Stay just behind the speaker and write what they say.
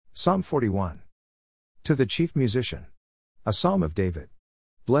Psalm 41. To the chief musician. A psalm of David.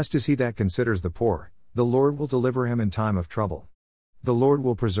 Blessed is he that considers the poor, the Lord will deliver him in time of trouble. The Lord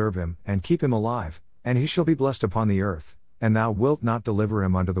will preserve him, and keep him alive, and he shall be blessed upon the earth, and thou wilt not deliver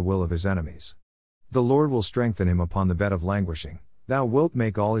him unto the will of his enemies. The Lord will strengthen him upon the bed of languishing, thou wilt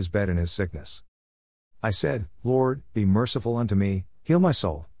make all his bed in his sickness. I said, Lord, be merciful unto me, heal my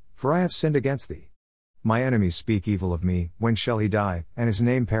soul, for I have sinned against thee. My enemies speak evil of me, when shall he die, and his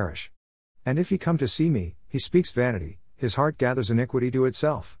name perish? And if he come to see me, he speaks vanity, his heart gathers iniquity to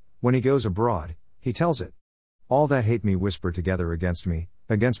itself, when he goes abroad, he tells it. All that hate me whisper together against me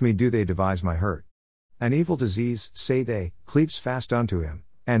do they devise my hurt. An evil disease, say they, cleaves fast unto him,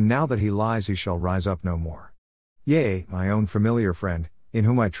 and now that he lies he shall rise up no more. Yea, my own familiar friend, in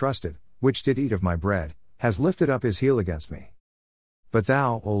whom I trusted, which did eat of my bread, has lifted up his heel against me. But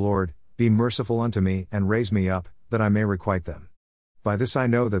thou, O Lord, be merciful unto me, and raise me up, that I may requite them. By this I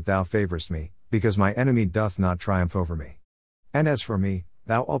know that thou favorest me, because my enemy doth not triumph over me. And as for me,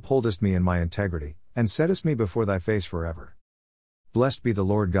 thou upholdest me in my integrity, and settest me before thy face forever. Blessed be the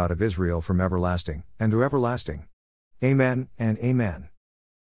Lord God of Israel from everlasting, and to everlasting. Amen, and Amen.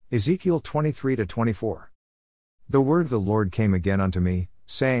 Ezekiel 23-24. The word of the Lord came again unto me,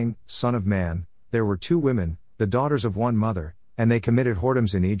 saying, Son of man, there were 2 women, the daughters of one mother, and they committed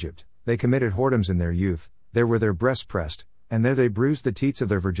whoredoms in Egypt, they committed whoredoms in their youth, there were their breasts pressed, and there they bruised the teats of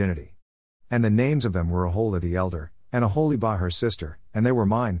their virginity. And the names of them were Aholah the elder, and Aholibah her sister, and they were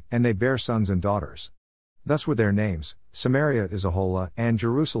mine, and they bare sons and daughters. Thus were their names, Samaria is Aholah, and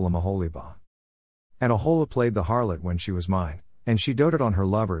Jerusalem Aholibah. And Aholah played the harlot when she was mine, and she doted on her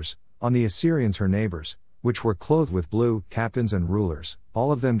lovers, on the Assyrians her neighbors, which were clothed with blue, captains and rulers,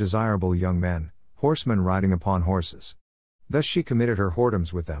 all of them desirable young men, horsemen riding upon horses. Thus she committed her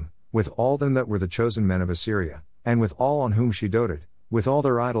whoredoms with them, with all them that were the chosen men of Assyria, and with all on whom she doted, with all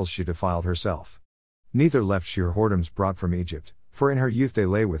their idols she defiled herself. Neither left she her whoredoms brought from Egypt, for in her youth they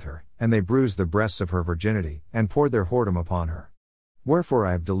lay with her, and they bruised the breasts of her virginity, and poured their whoredom upon her. Wherefore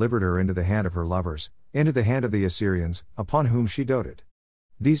I have delivered her into the hand of her lovers, into the hand of the Assyrians, upon whom she doted.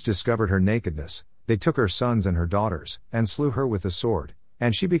 These discovered her nakedness, they took her sons and her daughters, and slew her with the sword,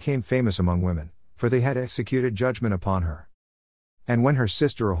 and she became famous among women, for they had executed judgment upon her. And when her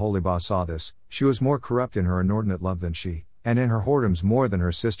sister Aholibah saw this, she was more corrupt in her inordinate love than she, and in her whoredoms more than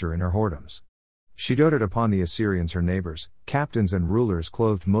her sister in her whoredoms. She doted upon the Assyrians her neighbors, captains and rulers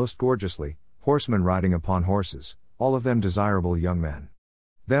clothed most gorgeously, horsemen riding upon horses, all of them desirable young men.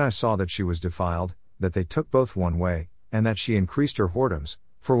 Then I saw that she was defiled, that they took both one way, and that she increased her whoredoms,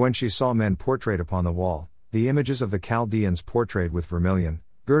 for when she saw men portrayed upon the wall, the images of the Chaldeans portrayed with vermilion,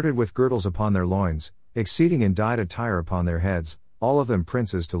 girded with girdles upon their loins, exceeding in dyed attire upon their heads, all of them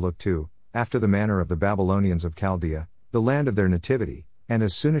princes to look to, after the manner of the Babylonians of Chaldea, the land of their nativity, and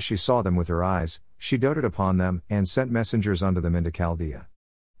as soon as she saw them with her eyes, she doted upon them, and sent messengers unto them into Chaldea.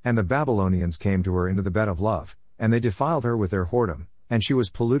 And the Babylonians came to her into the bed of love, and they defiled her with their whoredom, and she was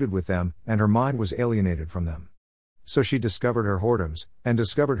polluted with them, and her mind was alienated from them. So she discovered her whoredoms, and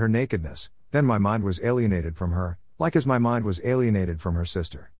discovered her nakedness, then my mind was alienated from her, like as my mind was alienated from her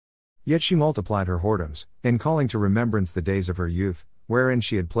sister. Yet she multiplied her whoredoms, in calling to remembrance the days of her youth, wherein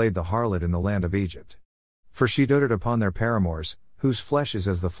she had played the harlot in the land of Egypt. For she doted upon their paramours, whose flesh is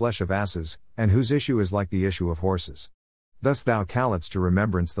as the flesh of asses, and whose issue is like the issue of horses. Thus thou calledst to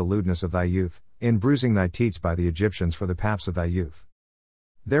remembrance the lewdness of thy youth, in bruising thy teats by the Egyptians for the paps of thy youth.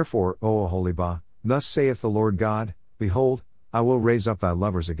 Therefore, O Aholibah, thus saith the Lord God, Behold, I will raise up thy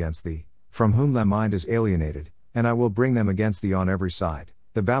lovers against thee, from whom thy mind is alienated, and I will bring them against thee on every side,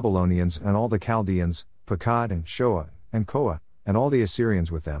 the Babylonians and all the Chaldeans, Pekod and Shoah, and Koah, and all the Assyrians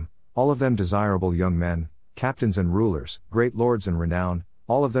with them, all of them desirable young men, captains and rulers, great lords and renown,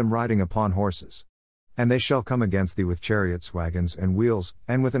 all of them riding upon horses. And they shall come against thee with chariots, wagons, and wheels,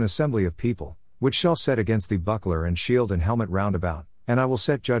 and with an assembly of people, which shall set against thee buckler and shield and helmet round about, and I will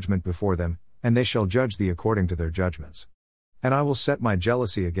set judgment before them, and they shall judge thee according to their judgments. And I will set my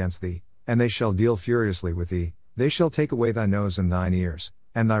jealousy against thee, and they shall deal furiously with thee, they shall take away thy nose and thine ears,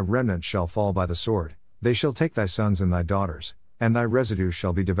 and thy remnant shall fall by the sword, they shall take thy sons and thy daughters, and thy residue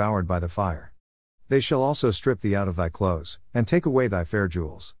shall be devoured by the fire. They shall also strip thee out of thy clothes, and take away thy fair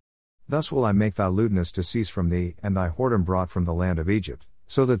jewels. Thus will I make thy lewdness to cease from thee, and thy whoredom brought from the land of Egypt,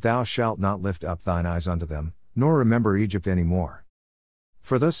 so that thou shalt not lift up thine eyes unto them, nor remember Egypt any more.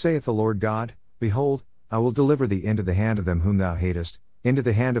 For thus saith the Lord God, Behold, I will deliver thee into the hand of them whom thou hatest, into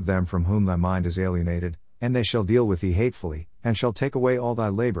the hand of them from whom thy mind is alienated, and they shall deal with thee hatefully, and shall take away all thy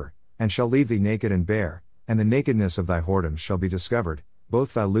labor, and shall leave thee naked and bare, and the nakedness of thy whoredoms shall be discovered,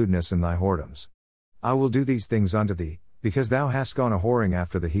 both thy lewdness and thy whoredoms. I will do these things unto thee, because thou hast gone a whoring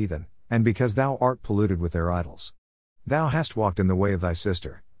after the heathen, and because thou art polluted with their idols. Thou hast walked in the way of thy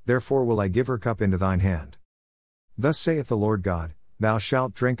sister, therefore will I give her cup into thine hand. Thus saith the Lord God, thou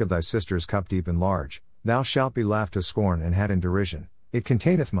shalt drink of thy sister's cup deep and large, thou shalt be laughed to scorn and had in derision, it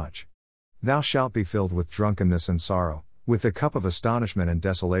containeth much. Thou shalt be filled with drunkenness and sorrow, with the cup of astonishment and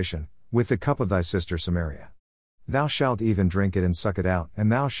desolation, with the cup of thy sister Samaria. Thou shalt even drink it and suck it out,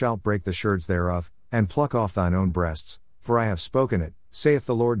 and thou shalt break the sherds thereof, and pluck off thine own breasts, for I have spoken it, saith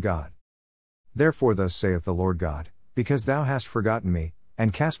the Lord God. Therefore thus saith the Lord God, because thou hast forgotten me,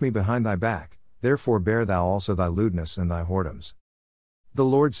 and cast me behind thy back, therefore bear thou also thy lewdness and thy whoredoms. The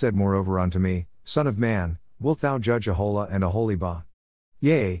Lord said moreover unto me, Son of man, wilt thou judge Aholah and Aholibah?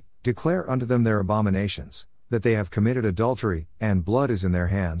 Yea, declare unto them their abominations, that they have committed adultery, and blood is in their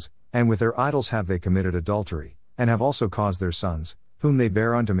hands, and with their idols have they committed adultery, and have also caused their sons, whom they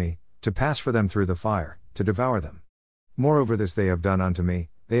bear unto me, to pass for them through the fire, to devour them. Moreover this they have done unto me,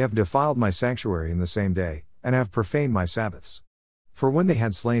 they have defiled my sanctuary in the same day, and have profaned my Sabbaths. For when they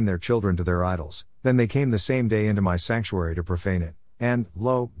had slain their children to their idols, then they came the same day into my sanctuary to profane it, and,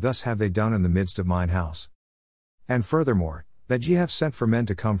 lo, thus have they done in the midst of mine house. And furthermore, that ye have sent for men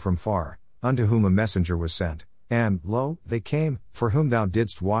to come from far, unto whom a messenger was sent, and, lo, they came, for whom thou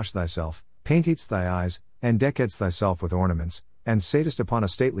didst wash thyself, paintedst thy eyes, and deckedst thyself with ornaments, and satest upon a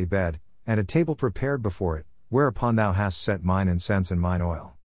stately bed, and a table prepared before it, whereupon thou hast set mine incense and mine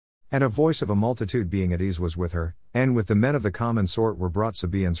oil. And a voice of a multitude being at ease was with her, and with the men of the common sort were brought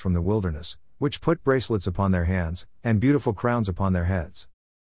Sabaeans from the wilderness, which put bracelets upon their hands, and beautiful crowns upon their heads.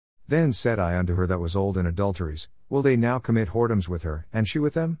 Then said I unto her that was old in adulteries, will they now commit whoredoms with her, and she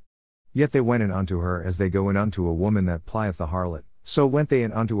with them? Yet they went in unto her as they go in unto a woman that plieth the harlot, so went they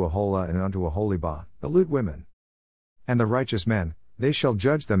in unto Aholah and unto Aholibah, the lewd women. And the righteous men, they shall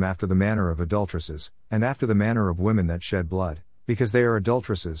judge them after the manner of adulteresses, and after the manner of women that shed blood, because they are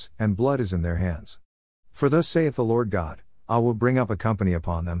adulteresses, and blood is in their hands. For thus saith the Lord God, I will bring up a company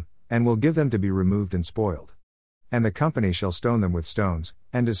upon them, and will give them to be removed and spoiled. And the company shall stone them with stones,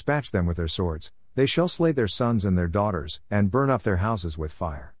 and dispatch them with their swords, they shall slay their sons and their daughters, and burn up their houses with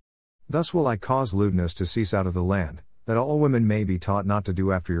fire. Thus will I cause lewdness to cease out of the land, that all women may be taught not to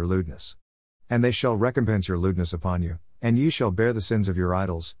do after your lewdness. And they shall recompense your lewdness upon you, and ye shall bear the sins of your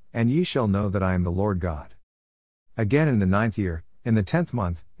idols, and ye shall know that I am the Lord God. Again in the 9th year, in the 10th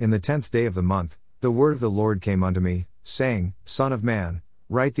month, in the 10th day of the month, the word of the Lord came unto me, saying, Son of man,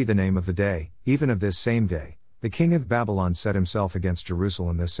 write thee the name of the day, even of this same day, the king of Babylon set himself against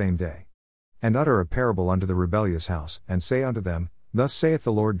Jerusalem this same day. And utter a parable unto the rebellious house, and say unto them, Thus saith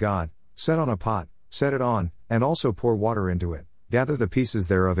the Lord God, set on a pot, set it on, and also pour water into it, gather the pieces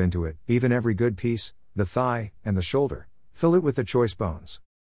thereof into it, even every good piece, the thigh, and the shoulder, fill it with the choice bones.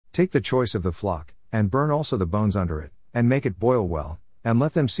 Take the choice of the flock, and burn also the bones under it, and make it boil well, and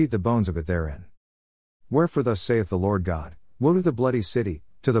let them seethe the bones of it therein. Wherefore thus saith the Lord God, woe to the bloody city,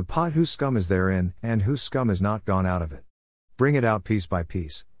 to the pot whose scum is therein, and whose scum is not gone out of it. Bring it out piece by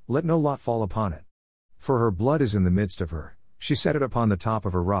piece, let no lot fall upon it. For her blood is in the midst of her, she set it upon the top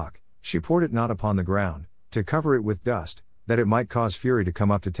of a rock, she poured it not upon the ground, to cover it with dust, that it might cause fury to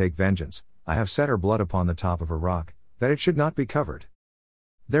come up to take vengeance, I have set her blood upon the top of a rock, that it should not be covered.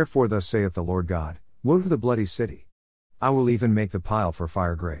 Therefore thus saith the Lord God, woe to the bloody city. I will even make the pile for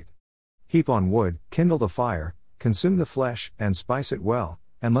fire great. Heap on wood, kindle the fire, consume the flesh, and spice it well,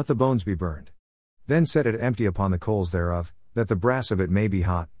 and let the bones be burned. Then set it empty upon the coals thereof, that the brass of it may be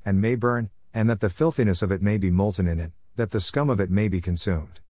hot, and may burn, and that the filthiness of it may be molten in it, that the scum of it may be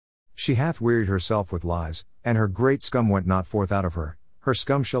consumed. She hath wearied herself with lies, and her great scum went not forth out of her, her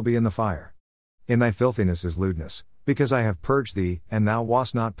scum shall be in the fire. In thy filthiness is lewdness, because I have purged thee, and thou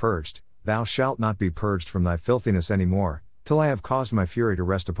wast not purged, thou shalt not be purged from thy filthiness any more, till I have caused my fury to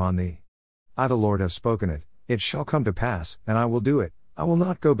rest upon thee. I the Lord have spoken it, it shall come to pass, and I will do it, I will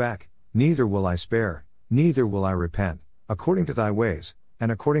not go back, neither will I spare, neither will I repent, according to thy ways,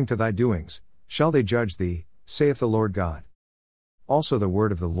 and according to thy doings, shall they judge thee, saith the Lord God. Also the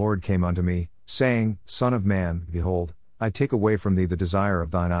word of the Lord came unto me, saying, Son of man, behold, I take away from thee the desire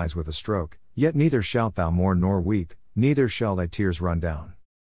of thine eyes with a stroke, yet neither shalt thou mourn nor weep, neither shall thy tears run down.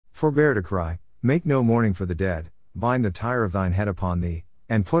 Forbear to cry, make no mourning for the dead, bind the tire of thine head upon thee,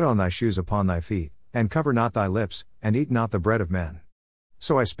 and put on thy shoes upon thy feet, and cover not thy lips, and eat not the bread of men.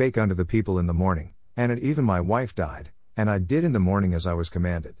 So I spake unto the people in the morning, and at even my wife died, and I did in the morning as I was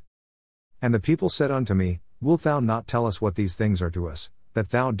commanded. And the people said unto me, Wilt thou not tell us what these things are to us, that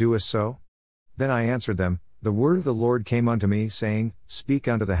thou doest so? Then I answered them, The word of the Lord came unto me, saying, Speak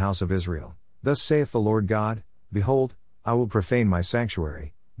unto the house of Israel, Thus saith the Lord God, Behold, I will profane my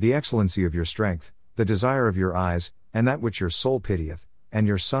sanctuary, the excellency of your strength, the desire of your eyes, and that which your soul pitieth, and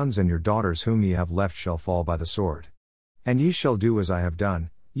your sons and your daughters whom ye have left shall fall by the sword. And ye shall do as I have done,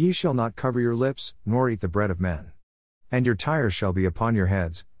 ye shall not cover your lips, nor eat the bread of men. And your tires shall be upon your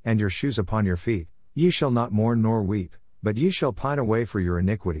heads, and your shoes upon your feet, ye shall not mourn nor weep, but ye shall pine away for your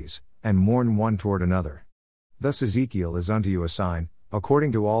iniquities, and mourn one toward another. Thus Ezekiel is unto you a sign,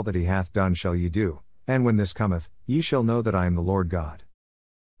 according to all that he hath done shall ye do, and when this cometh, ye shall know that I am the Lord God.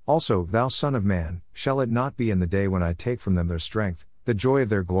 Also, thou son of man, shall it not be in the day when I take from them their strength, the joy of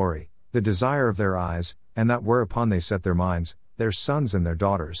their glory, the desire of their eyes, and that whereupon they set their minds, their sons and their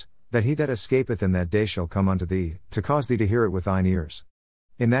daughters, that he that escapeth in that day shall come unto thee, to cause thee to hear it with thine ears.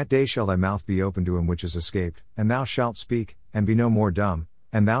 In that day shall thy mouth be open to him which is escaped, and thou shalt speak, and be no more dumb,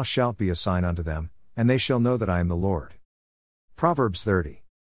 and thou shalt be a sign unto them, and they shall know that I am the Lord. Proverbs 30.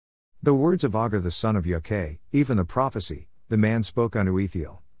 The words of Agur the son of Yochai, even the prophecy, the man spoke unto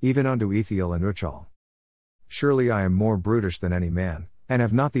Ethiel, even unto Ethiel and Uchal. Surely I am more brutish than any man, and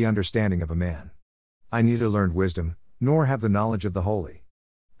have not the understanding of a man. I neither learned wisdom, nor have the knowledge of the holy.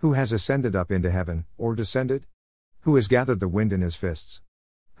 Who has ascended up into heaven, or descended? Who has gathered the wind in his fists?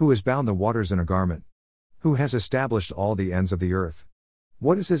 Who has bound the waters in a garment? Who has established all the ends of the earth?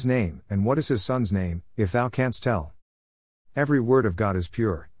 What is his name, and what is his son's name, if thou canst tell? Every word of God is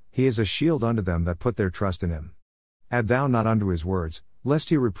pure, he is a shield unto them that put their trust in him. Add thou not unto his words, lest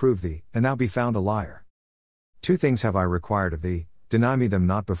he reprove thee, and thou be found a liar. 2 things have I required of thee, deny me them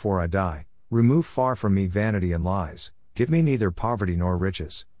not before I die, remove far from me vanity and lies, give me neither poverty nor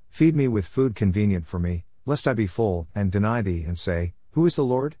riches, feed me with food convenient for me, lest I be full, and deny thee, and say, Who is the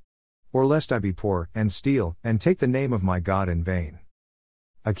Lord? Or lest I be poor, and steal, and take the name of my God in vain.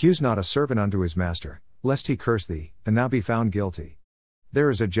 Accuse not a servant unto his master, lest he curse thee, and thou be found guilty. There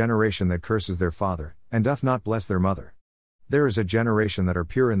is a generation that curses their father, and doth not bless their mother. There is a generation that are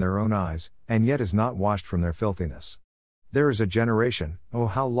pure in their own eyes, and yet is not washed from their filthiness. There is a generation, oh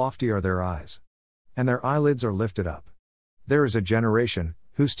how lofty are their eyes! And their eyelids are lifted up. There is a generation,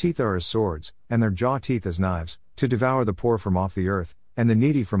 whose teeth are as swords, and their jaw teeth as knives, to devour the poor from off the earth, and the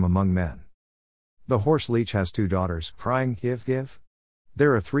needy from among men. The horse leech has 2 daughters, crying, Give, give.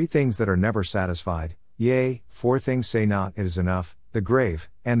 There are 3 things that are never satisfied, yea, 4 things say not, It is enough, the grave,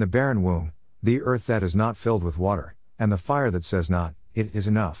 and the barren womb, the earth that is not filled with water, and the fire that says not, It is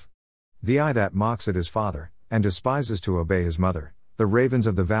enough. The eye that mocks at his father, and despises to obey his mother, the ravens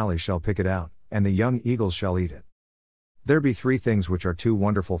of the valley shall pick it out, and the young eagles shall eat it. There be 3 things which are too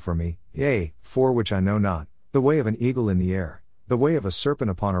wonderful for me, yea, 4 which I know not, the way of an eagle in the air, the way of a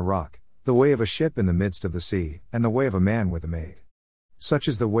serpent upon a rock, the way of a ship in the midst of the sea, and the way of a man with a maid. Such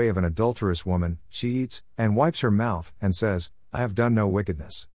is the way of an adulterous woman, she eats, and wipes her mouth, and says, I have done no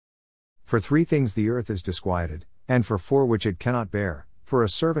wickedness. For 3 things the earth is disquieted, and for 4 which it cannot bear, for a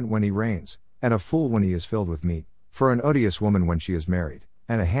servant when he reigns, and a fool when he is filled with meat, for an odious woman when she is married,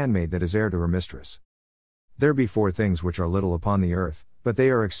 and a handmaid that is heir to her mistress. There be 4 things which are little upon the earth, but they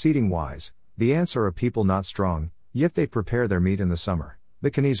are exceeding wise, the ants are a people not strong, yet they prepare their meat in the summer,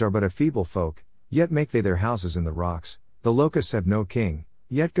 the canies are but a feeble folk, yet make they their houses in the rocks, the locusts have no king,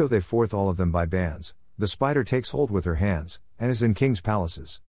 yet go they forth all of them by bands, the spider takes hold with her hands, and is in kings'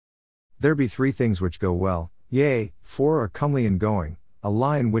 palaces. There be 3 things which go well, yea, 4 are comely in going, a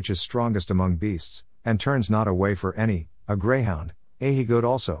lion which is strongest among beasts, and turns not away for any, a greyhound, a he-goat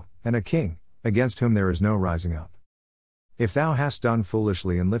also, and a king, against whom there is no rising up. If thou hast done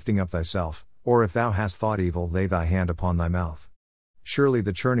foolishly in lifting up thyself, or if thou hast thought evil, lay thy hand upon thy mouth. Surely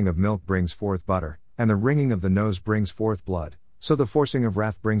the churning of milk brings forth butter, and the wringing of the nose brings forth blood, so the forcing of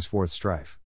wrath brings forth strife.